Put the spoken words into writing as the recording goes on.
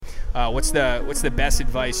What's the best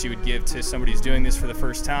advice you would give to somebody who's doing this for the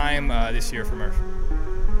first time this year for Murph?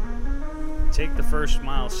 Take the first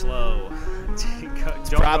mile slow. It's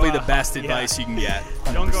probably the best advice you can get.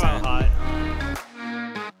 100%. Don't go out hot.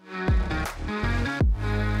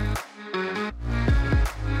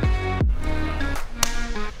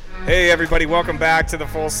 Hey everybody, welcome back to the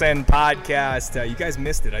Full Send Podcast. You guys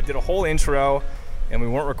missed it. I did a whole intro and we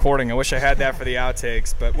weren't recording. I wish I had that for the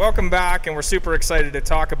outtakes. But welcome back, and we're super excited to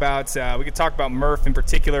talk about, we could talk about Murph in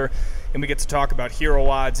particular, and we get to talk about hero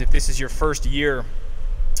odds. If this is your first year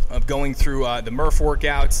of going through the Murph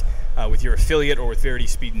workouts with your affiliate or with Verity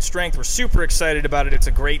Speed and Strength, we're super excited about it. It's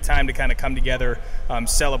a great time to kind of come together,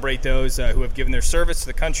 celebrate those who have given their service to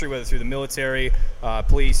the country, whether through the military,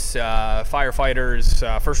 police,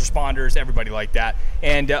 firefighters, first responders, everybody like that.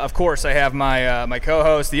 And of course, I have my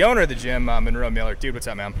co-host, the owner of the gym, Monroe Miller. Dude, what's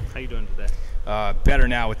up, man? How you doing today? Better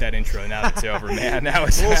now with that intro. Now that's over, man. That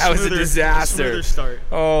was a disaster. Smoother start.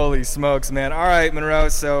 Holy smokes, man! All right, Monroe.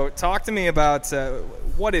 So talk to me about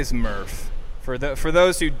what is Murph for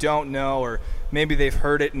those who don't know, or maybe they've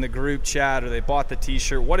heard it in the group chat or they bought the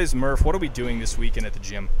T-shirt. What is Murph? What are we doing this weekend at the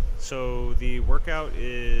gym? So the workout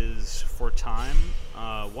is for time: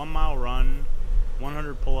 1 mile run,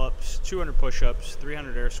 100 pull-ups, 200 push-ups,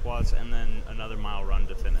 300 air squats, and then another mile run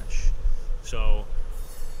to finish. So.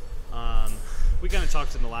 We kind of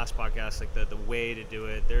talked in the last podcast, like the way to do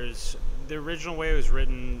it. There's the original way it was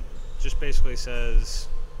written, just basically says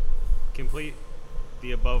complete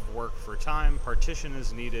the above work for time. Partition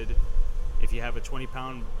is needed. If you have a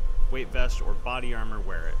 20-pound weight vest or body armor,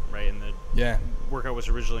 wear it, right? And the workout was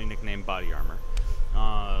originally nicknamed body armor.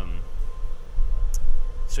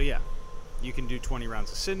 So yeah, you can do 20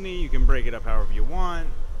 rounds of Sydney. You can break it up however you want,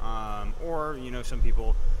 or some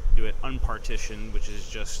people do it unpartitioned, which is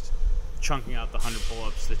just chunking out the 100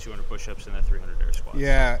 pull-ups, the 200 push-ups, and the 300 air squats.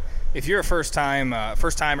 Yeah, if you're a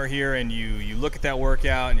first-timer here and you look at that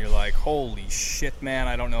workout and you're like, holy shit, man,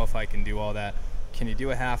 I don't know if I can do all that. Can you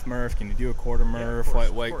do a half Murph? Can you do a quarter Murph? Yeah,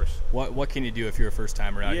 of course. What can you do if you're a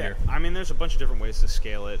first-timer out here? I mean, there's a bunch of different ways to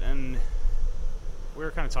scale it, and we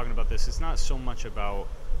were kind of talking about this. It's not so much about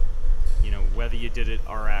whether you did it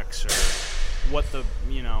RX or what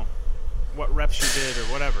what reps you did or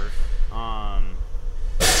whatever.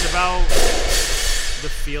 It's about the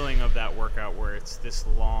feeling of that workout where it's this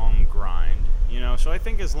long grind, So I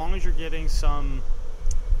think as long as you're getting some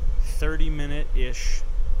 30-minute-ish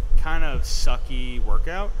kind of sucky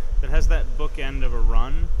workout that has that bookend of a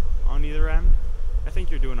run on either end, I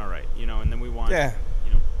think you're doing all right, And then we want,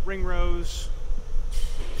 ring rows.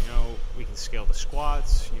 We can scale the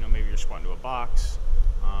squats. Maybe you're squatting to a box,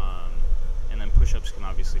 and then push-ups can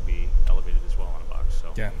obviously be elevated as well on a box.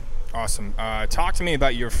 So yeah. Awesome. Talk to me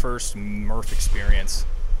about your first Murph experience.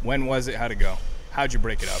 When was it? How'd it go? How'd you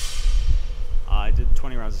break it up? I did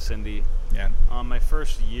 20 rounds of Cindy. Yeah. My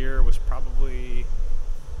first year was probably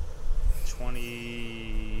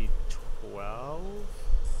 2012.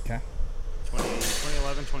 Okay.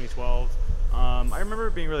 2011, 2012. I remember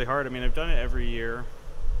it being really hard. I mean, I've done it every year.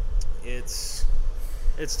 It's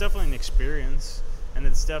definitely an experience, and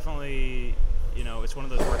it's definitely, it's one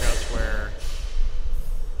of those workouts where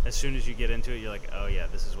as soon as you get into it, you're like, oh yeah,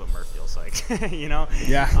 this is what Murph feels like, Yeah.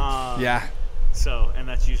 Yeah. So, and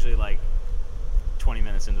that's usually like 20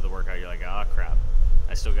 minutes into the workout, you're like, oh crap,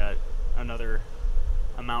 I still got another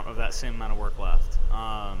amount of that same amount of work left.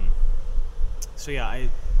 So yeah,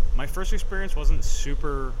 my first experience wasn't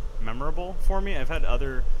super memorable for me. I've had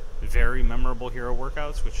other very memorable hero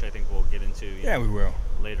workouts, which I think we'll get into. We will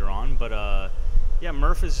later on, but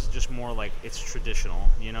Murph is just more like it's traditional,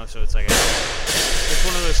 So it's like it's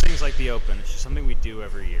one of those things like the Open. It's just something we do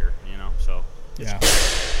every year, So it's cool.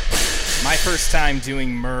 My first time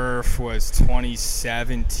doing Murph was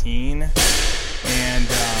 2017, and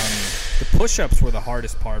the push-ups were the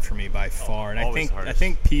hardest part for me by far. And I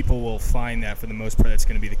think people will find that for the most part that's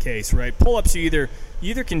going to be the case, right? Pull-ups, you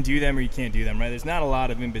either can do them or you can't do them, right? There's not a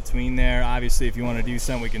lot of in between there. Obviously, if you want to do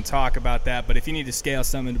something, we can talk about that. But if you need to scale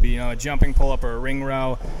something to be, a jumping pull-up or a ring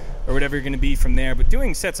row or whatever you're going to be from there, but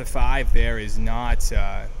doing sets of 5 there is not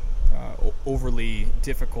overly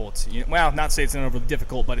difficult. Well, not say it's not overly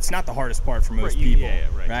difficult, but it's not the hardest part for most people,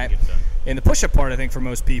 right? And the push-up part, I think, for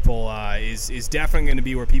most people is definitely going to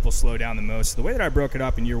be where people slow down the most. So the way that I broke it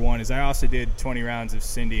up in year one is I also did 20 rounds of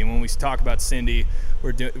Cindy, and when we talk about Cindy,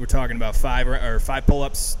 we're talking about 5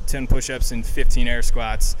 pull-ups, 10 push-ups, and 15 air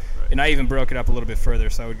squats. Right. And I even broke it up a little bit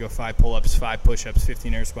further, so I would go 5 pull-ups, 5 push-ups,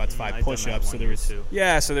 15 air squats, 5 push-ups. So there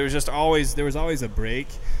was always a break,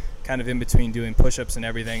 kind of in between doing push-ups and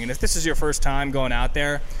everything. And if this is your first time going out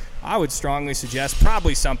there, I would strongly suggest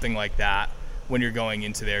probably something like that. when you're going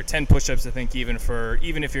into there. 10 push-ups, I think, even if you're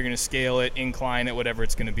going to scale it, incline it, whatever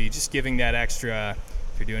it's going to be, just giving that extra,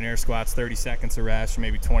 if you're doing air squats, 30 seconds of rest or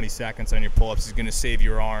maybe 20 seconds on your pull-ups is going to save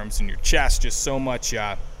your arms and your chest just so much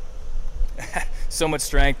so much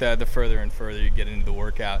strength the further and further you get into the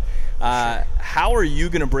workout. Sure. How are you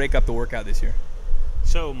going to break up the workout this year?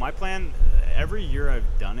 So my plan, every year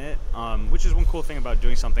I've done it, which is one cool thing about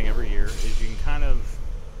doing something every year, is you can kind of,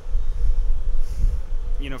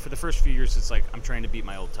 for the first few years, it's like I'm trying to beat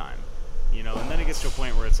my old time, and then it gets to a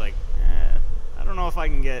point where it's like, I don't know if I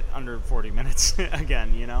can get under 40 minutes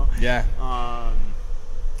again, Yeah.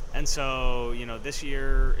 And so, this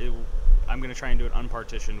year I'm going to try and do it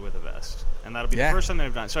unpartitioned with a vest. And that'll be the first time that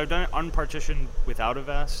I've done it. So I've done it unpartitioned without a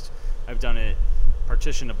vest. I've done it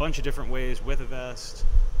partitioned a bunch of different ways with a vest.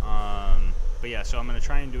 But yeah, so I'm going to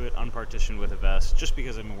try and do it unpartitioned with a vest just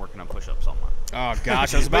because I've been working on push-ups all month. Oh,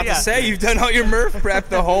 gosh. I was about to say, you've done all your Murph prep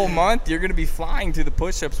the whole month. You're going to be flying through the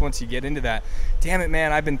push-ups once you get into that. Damn it,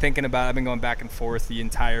 man. I've been going back and forth the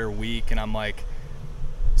entire week, and I'm like,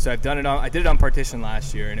 so I did it on partition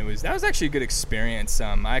last year, and that was actually a good experience.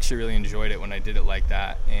 I actually really enjoyed it when I did it like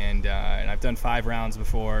that, and I've done 5 rounds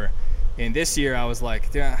before. And this year I was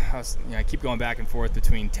like, I keep going back and forth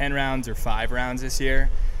between 10 rounds or 5 rounds this year.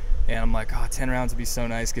 And I'm like, 10 rounds would be so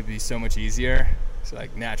nice, could be so much easier. So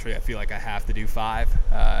like naturally I feel like I have to do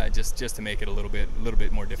 5 just to make it a little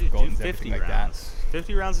bit more difficult and everything like rounds.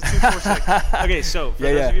 50 rounds is 246. Okay, so for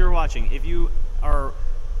those of you who are watching, if you are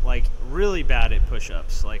like really bad at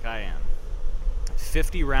push-ups like I am,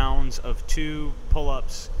 50 rounds of 2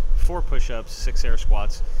 pull-ups, 4 push-ups, 6 air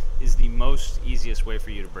squats is the most easiest way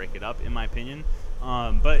for you to break it up, in my opinion.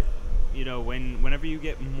 But whenever you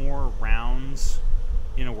get more rounds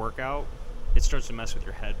in a workout, it starts to mess with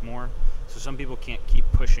your head more. So some people can't keep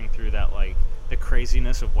pushing through that, like the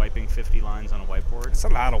craziness of wiping 50 lines on a whiteboard. It's a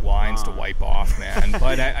lot of lines to wipe off, man.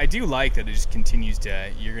 But I do like that it just continues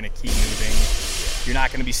you're going to keep moving. You're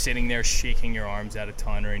not going to be sitting there shaking your arms out a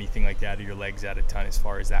ton or anything like that, or your legs out a ton as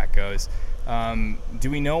far as that goes.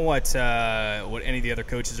 Do we know what any of the other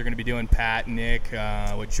coaches are going to be doing? Pat, Nick,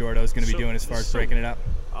 what Jordo's going to be doing as far as breaking it up?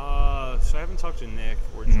 So I haven't talked to Nick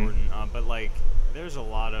or Jordan, but like there's a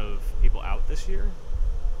lot of people out this year.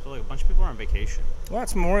 So like a bunch of people are on vacation. Well,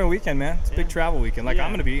 it's Memorial Weekend, man. It's a big travel weekend. Like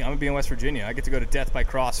I'm gonna be in West Virginia. I get to go to Death by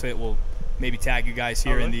CrossFit. We'll maybe tag you guys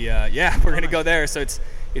here in the we're gonna go there. So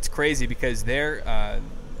it's crazy because my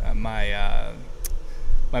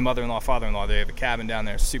mother-in-law, father-in-law, they have a cabin down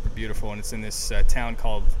there, super beautiful, and it's in this town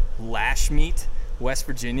called Lashmeet, West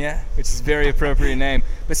Virginia, which is a very appropriate name,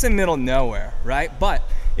 but it's in the middle of nowhere, right? But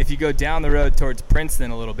if you go down the road towards Princeton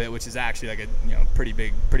a little bit, which is actually like a pretty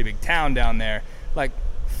big town down there, like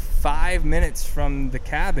 5 minutes from the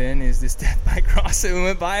cabin is this Death by CrossFit. We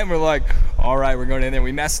went by and we're like, all right, we're going in there.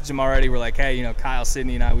 We messaged them already. We're like, hey, Kyle,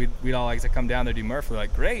 Sydney, and I, we'd all like to come down there do Murph. We're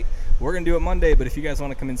like, great. We're going to do it Monday, but if you guys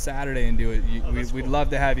want to come in Saturday and do it, we'd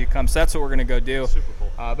love to have you come. So that's what we're going to go do. Super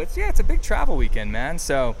cool. But yeah, it's a big travel weekend, man.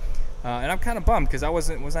 So, and I'm kind of bummed because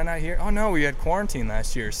was I not here? Oh no, we had quarantine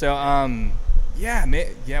last year. So,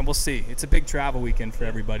 we'll see. It's a big travel weekend for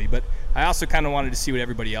everybody, but I also kind of wanted to see what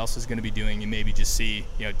everybody else is going to be doing and maybe just see,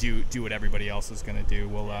 do what everybody else is going to do.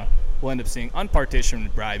 We'll end up seeing unpartitioned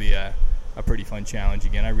would probably be a pretty fun challenge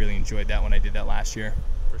again. I really enjoyed that when I did that last year.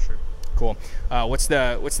 For sure. Cool. What's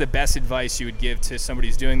the best advice you would give to somebody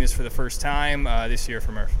who's doing this for the first time this year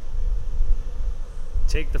for Murph?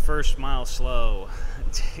 Take the first mile slow.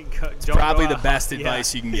 It's probably the best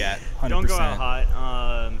advice you can get. 100%. Don't go out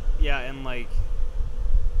hot. And like,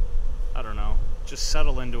 I don't know, just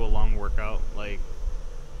settle into a long workout. Like,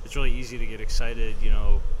 it's really easy to get excited.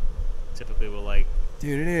 Typically we'll like.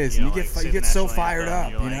 Dude, it is. And you get so fired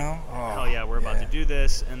up. Hell yeah, we're about to do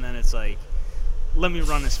this, and then it's like, let me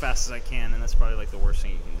run as fast as I can, and that's probably like the worst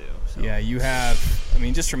thing you can do. So. Yeah, you have.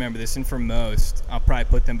 Just remember this, and for most, I'll probably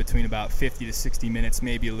put them between about 50 to 60 minutes,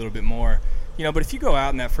 maybe a little bit more. But if you go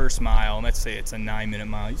out in that first mile, and let's say it's a 9-minute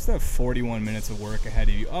mile, you still have 41 minutes of work ahead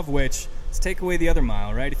of you, of which, let's take away the other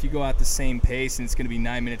mile, right? If you go out the same pace and it's going to be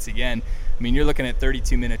 9 minutes again, you're looking at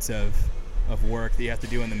 32 minutes of work that you have to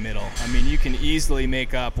do in the middle. You can easily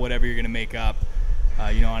make up whatever you're going to make up,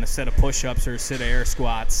 on a set of push-ups or a set of air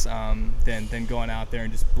squats, than going out there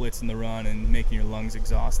and just blitzing the run and making your lungs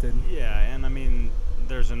exhausted. Yeah, and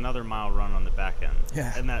there's another mile run on the back end.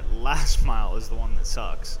 Yeah. And that last mile is the one that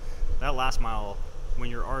sucks. That last mile, when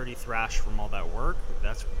you're already thrashed from all that work,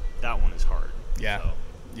 that one is hard. Yeah. So.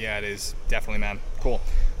 Yeah, it is. Definitely, man. Cool.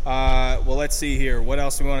 Well, let's see here. What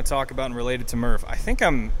else do we want to talk about and related to Murph? I think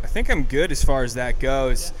I'm good as far as that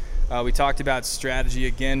goes. Yeah. We talked about strategy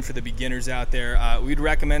again for the beginners out there. We'd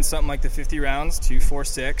recommend something like the 50 rounds, 2, 4,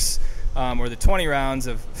 6. or the 20 rounds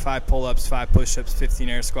of 5 pull-ups, 5 push-ups, 15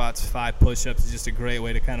 air squats, 5 push-ups is just a great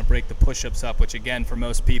way to kind of break the push-ups up, which again for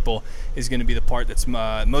most people is going to be the part that's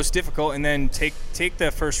most difficult. And then take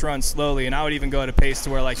the first run slowly, and I would even go at a pace to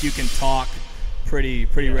where like you can talk pretty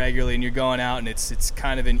regularly, and you're going out, and it's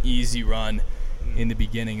kind of an easy run in the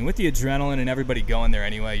beginning. And with the adrenaline and everybody going there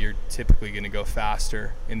anyway, you're typically going to go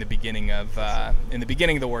faster in the beginning of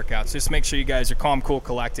the workout. So just make sure you guys are calm, cool,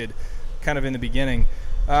 collected, kind of in the beginning.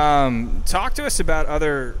 Talk to us about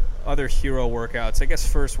other hero workouts. I guess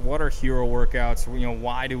first, what are hero workouts?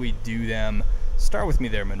 Why do we do them? Start with me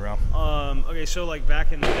there, Monroe. Okay, so like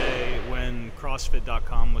back in the day when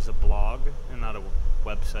CrossFit.com was a blog and not a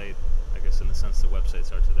website, I guess in the sense that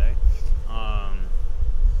websites are today,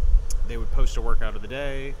 they would post a workout of the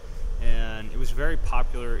day, and it was very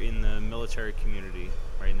popular in the military community,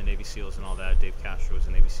 right, in the Navy SEALs and all that. Dave Castro was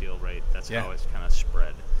a Navy SEAL, right? That's how it's kind of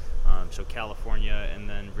spread. So California and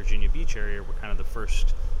then Virginia Beach area were kind of the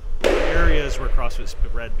first areas where CrossFit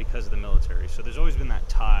spread because of the military. So there's always been that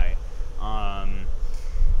tie.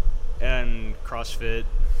 And CrossFit,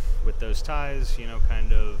 with those ties,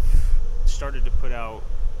 kind of started to put out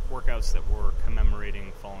workouts that were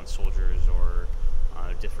commemorating fallen soldiers or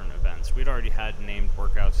different events. We'd already had named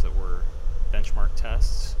workouts that were benchmark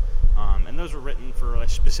tests. And those were written for a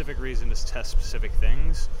specific reason to test specific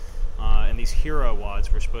things. And these hero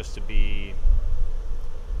WODs were supposed to be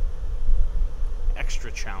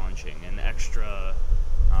extra challenging and extra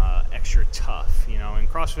tough, And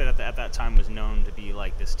CrossFit at that time was known to be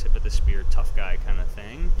like this tip of the spear, tough guy kind of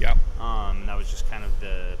thing. Yeah. And that was just kind of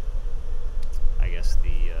the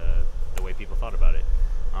way people thought about it.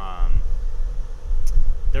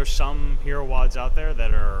 There's some hero WODs out there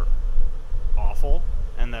that are awful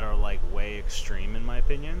and that are like way extreme in my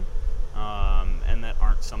opinion. And that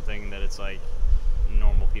aren't something that it's like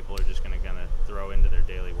normal people are just going to throw into their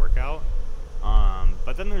daily workout.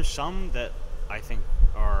 But then there's some that I think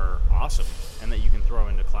are awesome and that you can throw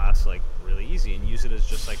into class like really easy and use it as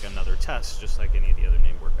just like another test, just like any of the other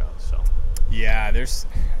named workouts. So yeah,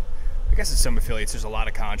 I guess in some affiliates there's a lot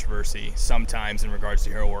of controversy sometimes in regards to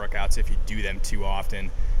hero workouts if you do them too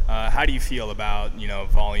often. How do you feel about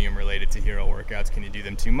volume related to hero workouts? Can you do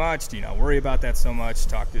them too much? Do you not worry about that so much?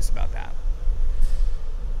 Talk to us about that.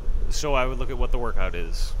 So I would look at what the workout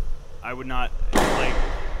is. I would not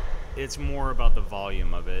it's more about the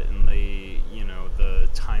volume of it and the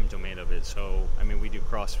time domain of it. So I mean, we do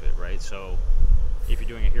CrossFit, right? So if you're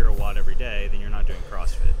doing a hero WOD every day, then you're not doing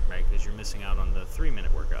CrossFit, right? Because you're missing out on the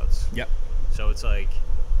 3-minute workouts. Yep. So it's like,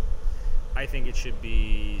 I think it should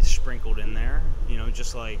be sprinkled in there,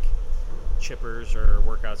 just like chippers or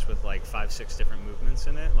workouts with like 5-6 different movements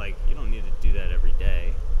in it. Like, you don't need to do that every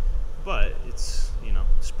day, but it's,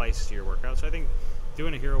 spice to your workout. So I think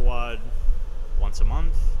doing a hero WOD once a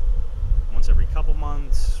month, once every couple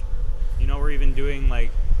months, or even doing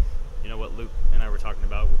like, what Luke and I were talking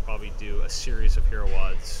about, we'll probably do a series of hero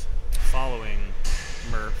WODs following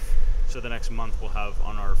Murph. So the next month we'll have,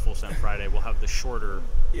 on our Full Send Friday, we'll have the shorter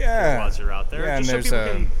hero WODs that are out there. Just so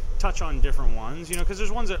people can touch on different ones, because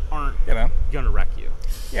there's ones that aren't going to wreck you.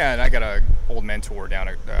 Yeah, and I got a old mentor down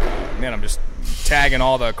at, I'm just tagging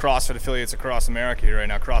all the CrossFit affiliates across America here right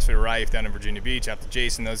now. CrossFit Rife down in Virginia Beach, out to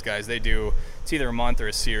Jason, those guys, they do, it's either a month or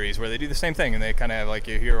a series where they do the same thing, and they kind of have like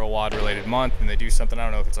a hero WOD related month, and they do something, I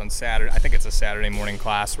don't know if it's on Saturday, I think it's a Saturday morning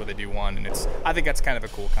class where they do one, and I think that's kind of a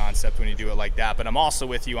cool concept when you do it like that. But I'm also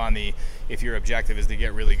with you on the, if your objective is to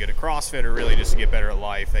get really good at CrossFit or really just to get better at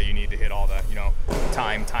life, that you need to hit all the,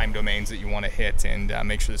 time domains that you want to hit, and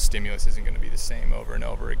make sure the stimulus isn't going to be the same over and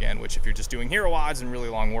over again, which if you're just doing hero WODs and really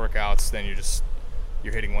long workouts, then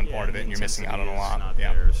you're hitting one part of it and you're missing out on a lot.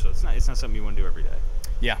 There, so it's not something you want to do every day.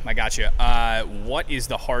 Yeah, I got you. What is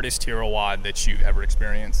the hardest hero WOD that you've ever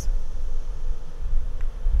experienced?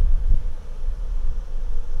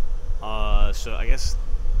 So I guess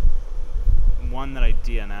one that I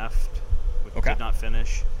DNF'd, which did not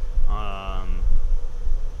finish.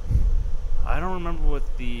 I don't remember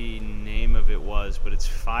what the name of it was, but it's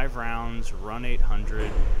 5 rounds, run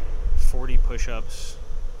 800, 40 push-ups,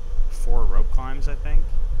 4 rope climbs, I think.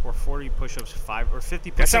 Or 40 push-ups, 5 or 50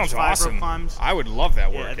 push-ups, that sounds 5 awesome. rope climbs. I would love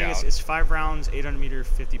that workout. I think it's 5 rounds, 800 meter,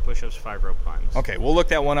 50 push-ups, 5 rope climbs. Okay, we'll look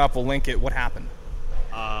that one up. We'll link it. What happened?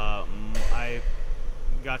 I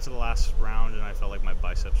got to the last round and I felt like my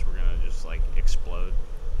biceps were gonna just like explode.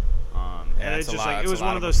 And it's just like it was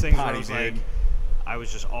one of those things where I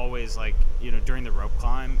was just always like, during the rope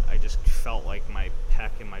climb, I just felt like my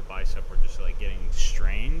pec and my bicep were just like getting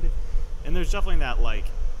strained. And there's definitely that like,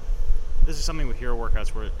 this is something with hero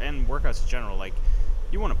workouts and workouts in general, like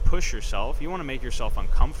you want to push yourself, you want to make yourself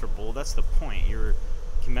uncomfortable. That's the point. You're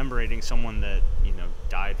commemorating someone that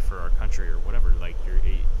died for our country or whatever. Like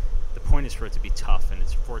the point is for it to be tough and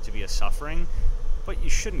it's for it to be a suffering, but you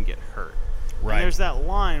shouldn't get hurt. Right. And there's that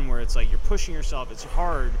line where it's like you're pushing yourself. It's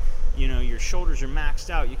hard. Your shoulders are maxed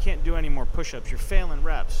out. You can't do any more push-ups. You're failing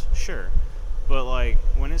reps. Sure. But, like,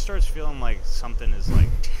 when it starts feeling like something is, like,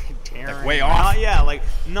 tearing. Like way off?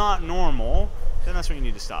 Not normal, then that's when you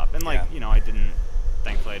need to stop. And,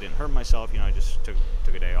 thankfully I didn't hurt myself. I just took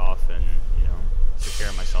a day off and, took care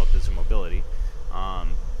of myself, did some mobility.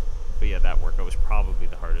 But, yeah, that workout was probably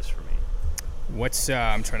the hardest for me.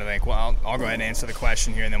 I'm trying to think. Well, I'll go ahead and answer the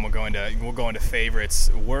question here, and then we'll go into favorites.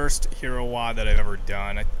 Worst hero WOD that I've ever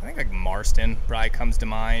done. I think like Marston probably comes to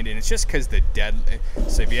mind, and it's just because the dead.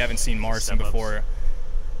 So if you haven't seen Marston before,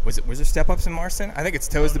 was there step ups in Marston? I think it's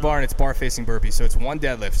toes to bar and it's bar facing burpees. So it's one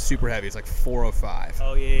deadlift, super heavy. It's like 405.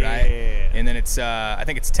 Oh yeah, right? Yeah. And then it's I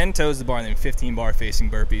think it's 10 toes to bar and then 15 bar facing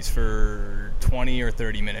burpees for 20 or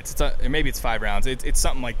 30 minutes. Or maybe it's 5 rounds. It's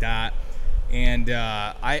something like that. And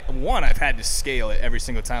I've had to scale it every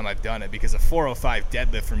single time I've done it because a 405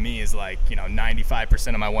 deadlift for me is like 95%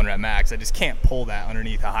 of my 1 rep max. I just can't pull that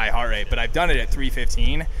underneath a high heart rate. But I've done it at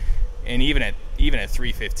 315, and even at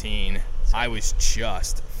 315, I was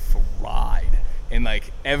just fried. And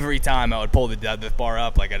like every time I would pull the deadlift bar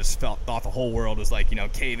up, like I just thought the whole world was like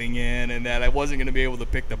caving in, and that I wasn't going to be able to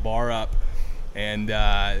pick the bar up. And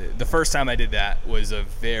the first time I did that was a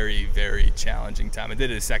very, very challenging time. I did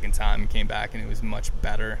it a second time and came back, and it was much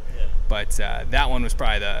better. Yeah. But that one was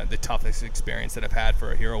probably the toughest experience that I've had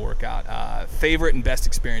for a hero workout. Favorite and best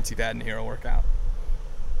experience you've had in a hero workout?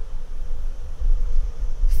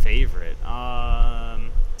 Favorite?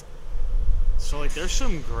 So, like, there's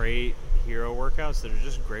some great hero workouts that are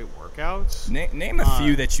just great workouts. Name a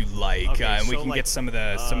few that you like, okay, and we can get some of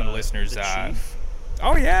the listeners. The Chief.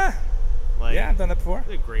 Oh, yeah. Yeah, I've done that before. It's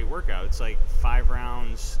a great workout. It's like 5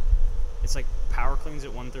 rounds. It's like power cleans at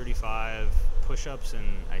 135, push-ups and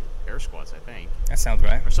air squats, I think. That sounds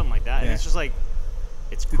right. Or something like that. Yeah. And it's just like,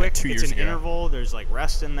 it's quick. It's an interval. There's like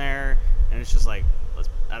rest in there. And it's just like,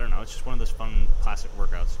 I don't know. It's just one of those fun classic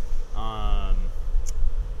workouts.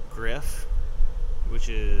 Griff, which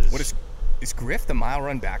is... What is Griff the mile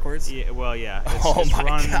run backwards? Yeah, well, yeah. It's my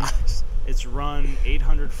gosh. It's run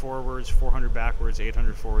 800 forwards, 400 backwards,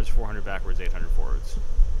 800 forwards, 400 backwards, 800 forwards.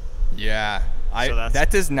 Yeah.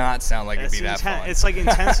 That does not sound like it'd be that fun. It's like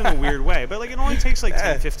intense in a weird way, but like it only takes like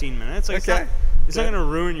 10, 15 minutes. Like okay. It's not going to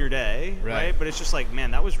ruin your day, right? But it's just like,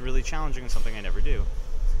 man, that was really challenging and something I never do.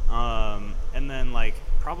 And then like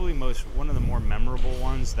probably one of the more memorable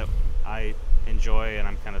ones that I enjoy and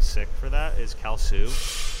I'm kind of sick for that is Kalsu.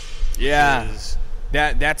 Yeah.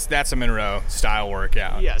 That's a Monroe style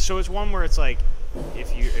workout. Yeah, so it's one where it's like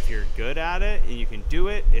if you're good at it and you can do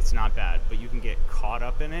it, it's not bad, but you can get caught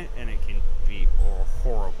up in it and it can be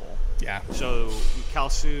horrible. Yeah. So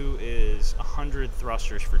Kalsu is 100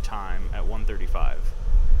 thrusters for time at 135,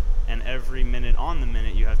 and every minute on the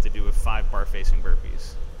minute you have to do a 5 bar facing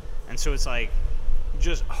burpees, and so it's like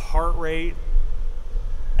just heart rate,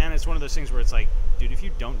 and it's one of those things where it's like, dude, if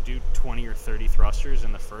you don't do 20 or 30 thrusters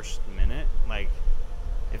in the first minute, like.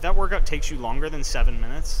 If that workout takes you longer than 7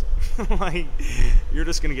 minutes, like you're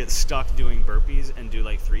just gonna get stuck doing burpees and do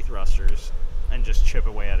like 3 thrusters and just chip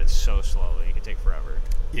away at it so slowly. It could take forever.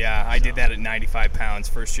 Yeah, I did that at 95 pounds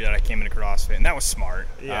first year that I came into CrossFit, and that was smart.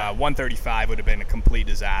 Yeah. 135 would have been a complete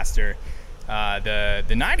disaster.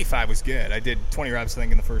 The 95 was good. I did 20 reps I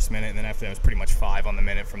think in the first minute, and then after that it was pretty much 5 on the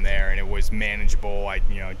minute from there, and it was manageable. I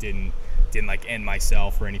didn't like end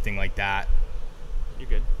myself or anything like that. You're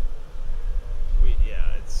good.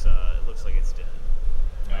 It looks like it's dead.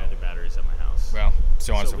 My other batteries at my house. Well,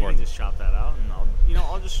 so on and so forth. We can just chop that out, and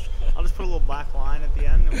I'll just put a little black line at the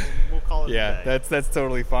end, and we'll call it. Yeah, a day. that's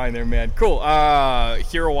totally fine there, man. Cool.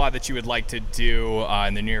 Hero WOD that you would like to do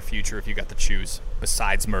in the near future if you got to choose,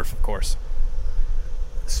 besides Murph, of course.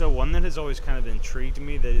 So one that has always kind of intrigued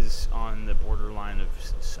me, that is on the borderline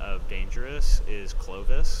of dangerous, is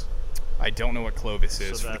Clovis. I don't know what Clovis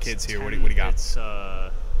is for the kids here. What do you got?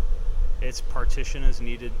 It's partition as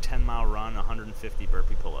needed, 10-mile run, 150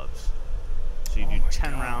 burpee pull-ups. So you do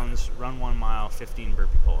 10 rounds, run 1 mile, 15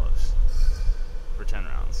 burpee pull-ups for 10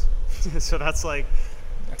 rounds. So that's like...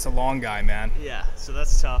 That's a long guy, man. Yeah, so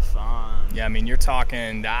that's tough. Yeah, I mean, you're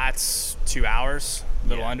talking, that's 2 hours, a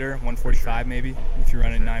little under, 145 maybe, if you're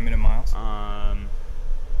running 9-minute miles. I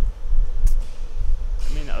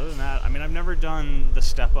mean, other than that, I've never done the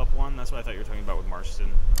step-up one. That's what I thought you were talking about with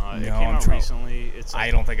Marston. It came out recently. It's like,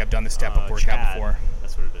 I don't think I've done the step-up workout before.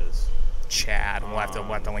 That's what it is. Chad. We'll have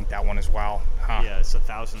to link that one as well. Huh. Yeah, it's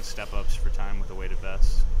 1,000 step-ups for time with a weighted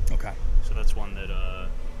vest. Okay. So that's one that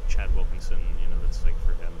Chad Wilkinson. That's like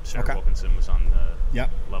for him. Sarah Wilkinson was on the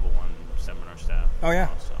level 1 seminar staff. Oh yeah.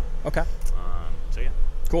 Okay. So yeah.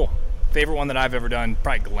 Cool. Favorite one that I've ever done,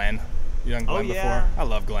 probably Glenn. You done Glenn before? I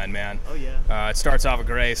love Glenn, man. Oh yeah. It starts off with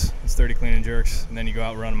Grace. It's 30 clean and jerks, and then you go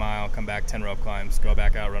out, run a mile, come back, 10 rope climbs, go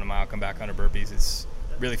back out, run a mile, come back 100 burpees. It's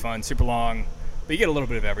really fun, super long, but you get a little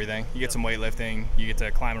bit of everything. You get some weightlifting, you get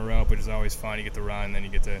to climb a rope, which is always fun. You get to run, and then you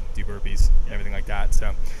get to do burpees, everything like that.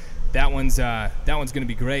 So that one's going to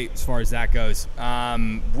be great as far as that goes.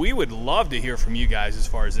 We would love to hear from you guys as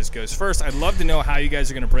far as this goes. First, I'd love to know how you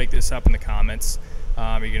guys are going to break this up in the comments.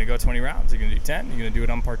 Are you going to go 20 rounds? Are you going to do 10? Are you going to do it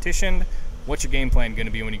unpartitioned? What's your game plan going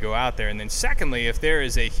to be when you go out there? And then secondly, if there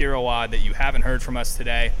is a hero WOD that you haven't heard from us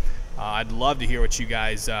today, I'd love to hear what you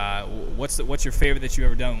guys, what's your favorite that you've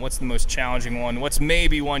ever done? What's the most challenging one? What's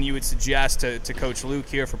maybe one you would suggest to Coach Luke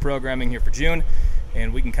here for programming here for June?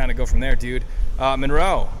 And we can kind of go from there, dude.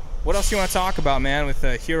 Monroe, what else you want to talk about, man, with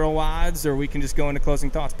hero WODs, or we can just go into closing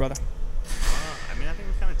thoughts, brother? I think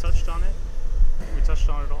we kind of touched on it. We touched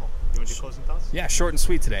on it all. You want to do closing thoughts? Yeah, short and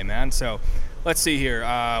sweet today, man. So let's see here.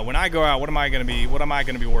 When I go out, what am I going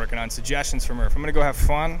to be working on? Suggestions from Murph. I'm going to go have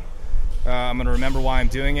fun. I'm going to remember why I'm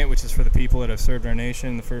doing it, which is for the people that have served our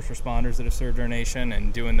nation, the first responders that have served our nation,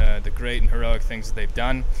 and doing the great and heroic things that they've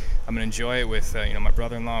done. I'm going to enjoy it with my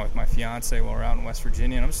brother-in-law, with my fiance while we're out in West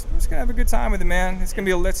Virginia. And I'm just going to have a good time with it, man. It's going to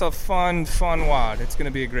be a fun WOD. It's going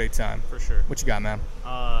to be a great time. For sure. What you got, man?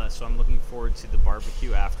 So I'm looking forward to the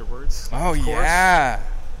barbecue afterwards. Oh, yeah.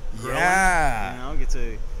 Grilling, yeah. Get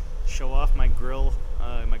to show off my grill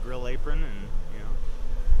apron and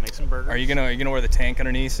make some burgers. Are you gonna wear the tank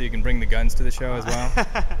underneath so you can bring the guns to the show as well?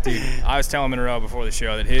 Dude, I was telling Monroe before the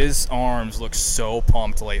show that his arms look so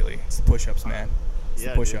pumped lately. It's the push-ups, man. It's the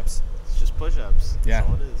push-ups. Dude. It's just push-ups. Yeah. That's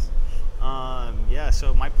all it is.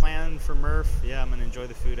 So my plan for Murph, I'm gonna enjoy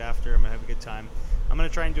the food after. I'm gonna have a good time. I'm gonna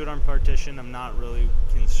try and do it on partition. I'm not really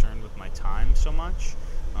concerned with my time so much.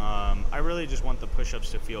 I really just want the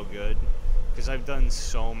push-ups to feel good because I've done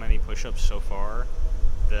so many push-ups so far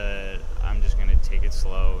that I'm just going to take it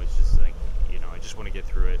slow. It's just like, I just want to get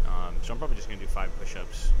through it. So I'm probably just going to do 5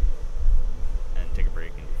 push-ups and take a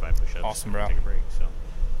break and do 5 push-ups. Awesome, bro. Take a break. So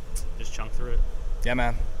just chunk through it. Yeah,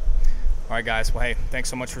 man. All right, guys. Well, hey, thanks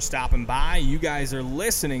so much for stopping by. You guys are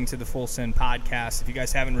listening to the Full Send podcast. If you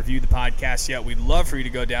guys haven't reviewed the podcast yet, we'd love for you to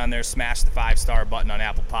go down there, smash the 5-star button on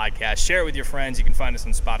Apple Podcasts, share it with your friends. You can find us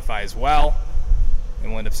on Spotify as well. And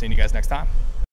we'll end up seeing you guys next time.